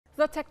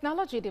The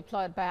technology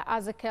deployed by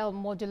Azekel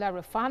Modular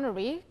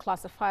Refinery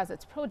classifies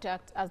its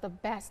product as the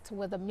best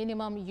with a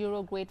minimum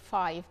Euro Grade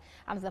 5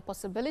 and the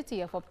possibility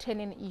of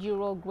obtaining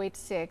Euro Grade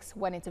 6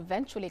 when it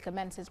eventually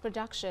commences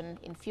production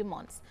in few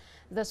months.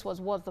 This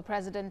was what the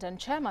president and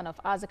chairman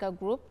of Azekel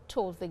Group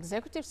told the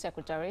executive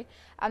secretary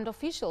and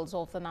officials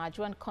of the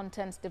Nigerian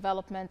Content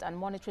Development and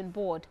Monitoring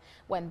Board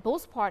when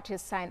both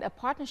parties signed a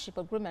partnership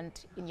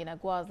agreement in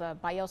Yenagoa, the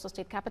Bayelsa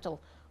State capital.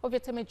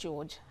 Ovieteme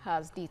George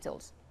has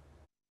details.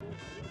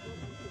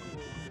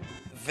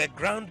 The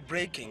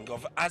groundbreaking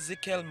of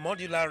Azekel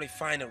Modular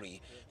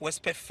Refinery was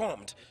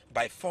performed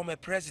by former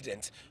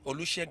President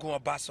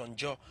Olusegun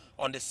Obasanjo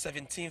on the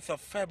 17th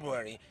of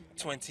February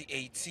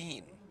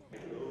 2018.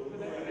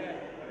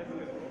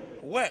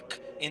 Work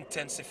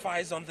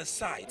intensifies on the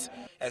site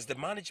as the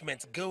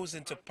management goes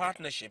into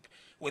partnership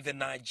with the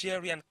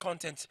Nigerian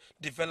Content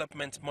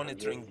Development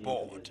Monitoring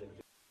Board.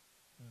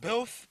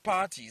 Both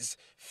parties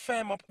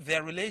firm up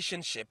their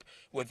relationship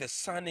with the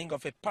signing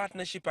of a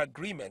partnership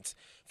agreement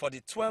for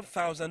the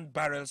 12,000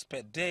 barrels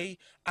per day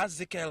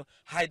Azekel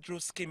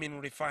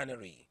hydro-skimming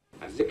refinery.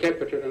 Azekel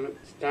Petroleum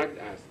is tagged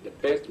as the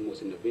best,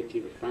 most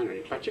innovative refinery,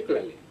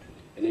 particularly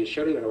in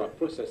ensuring that our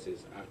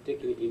processes are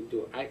taking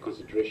into high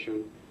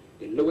consideration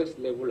the lowest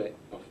level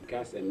of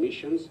gas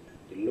emissions,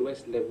 the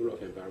lowest level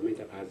of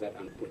environmental hazard,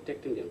 and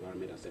protecting the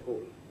environment as a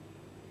whole.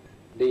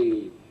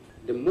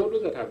 The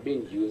models that have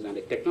been used and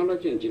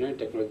the engineering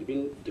technology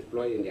being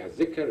deployed in the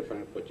Azekel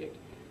refinery project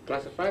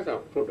classifies our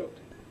product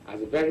as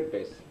the very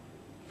best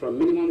from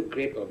minimum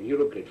grade of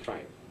Euro Grade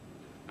 5.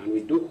 And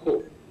we do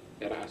hope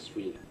that as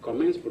we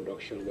commence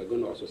production, we're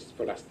going to also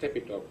further step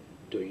it up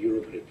to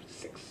Euro Grade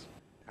 6.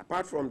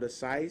 Apart from the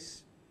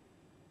size,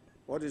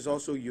 what is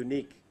also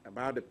unique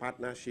about the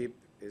partnership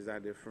is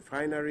that the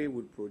refinery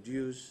would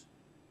produce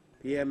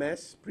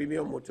PMS,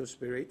 premium motor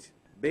spirit,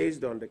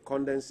 based on the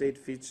condensate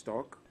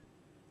feedstock,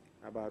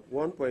 about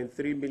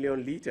 1.3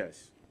 million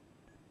liters,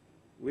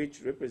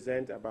 which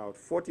represent about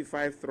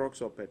 45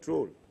 trucks of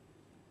petrol,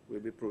 will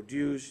be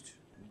produced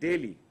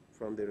daily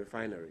from the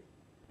refinery.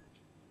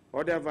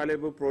 Other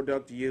valuable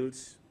product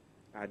yields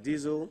are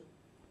diesel,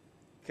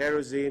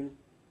 kerosene,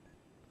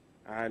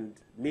 and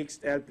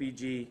mixed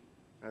LPG,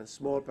 and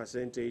small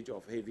percentage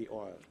of heavy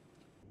oil.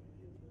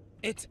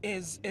 It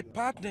is a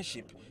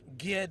partnership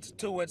geared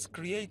towards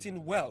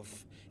creating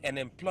wealth and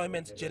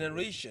employment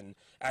generation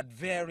at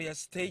various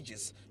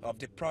stages of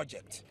the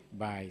project.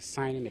 By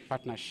signing a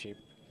partnership,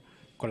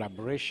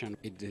 collaboration,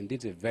 it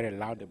indeed a very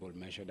laudable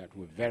measure that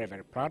we're very,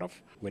 very proud of.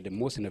 We're the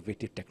most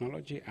innovative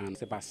technology, and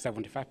it's about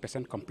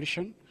 75%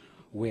 completion.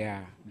 We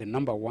are the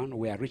number one.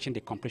 We are reaching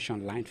the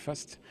completion line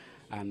first,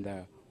 and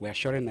we are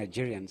assuring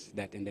Nigerians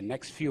that in the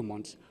next few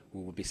months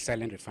we will be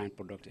selling refined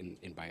product in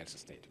Bayelsa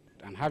State.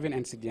 And having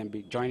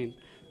NCDMB joining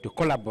to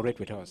collaborate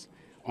with us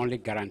only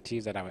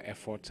guarantees that our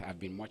efforts have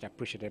been much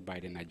appreciated by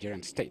the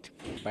Nigerian state.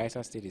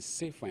 Bayelsa State is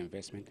safe for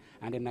investment,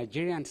 and the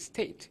Nigerian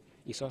state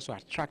is also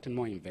attracting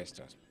more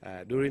investors.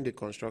 During the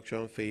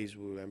construction phase,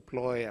 we will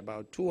employ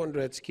about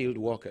 200 skilled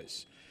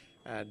workers.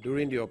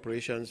 During the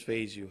operations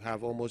phase, you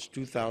have almost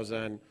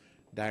 2,000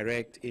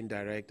 direct,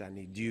 indirect, and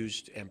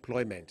induced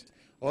employment.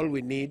 All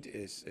we need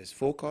is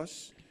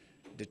focus,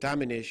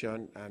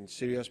 determination, and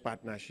serious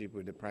partnership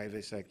with the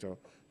private sector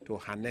to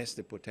harness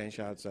the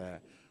potentials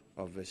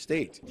of the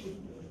state.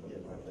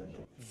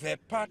 The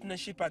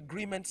partnership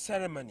agreement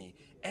ceremony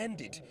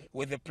ended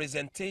with the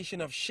presentation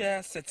of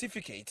share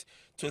certificate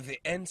to the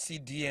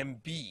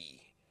NCDMB.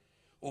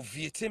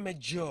 Ovieteme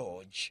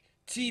George,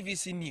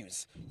 TVC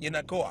News,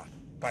 Yenagoa,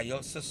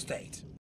 Bayelsa State.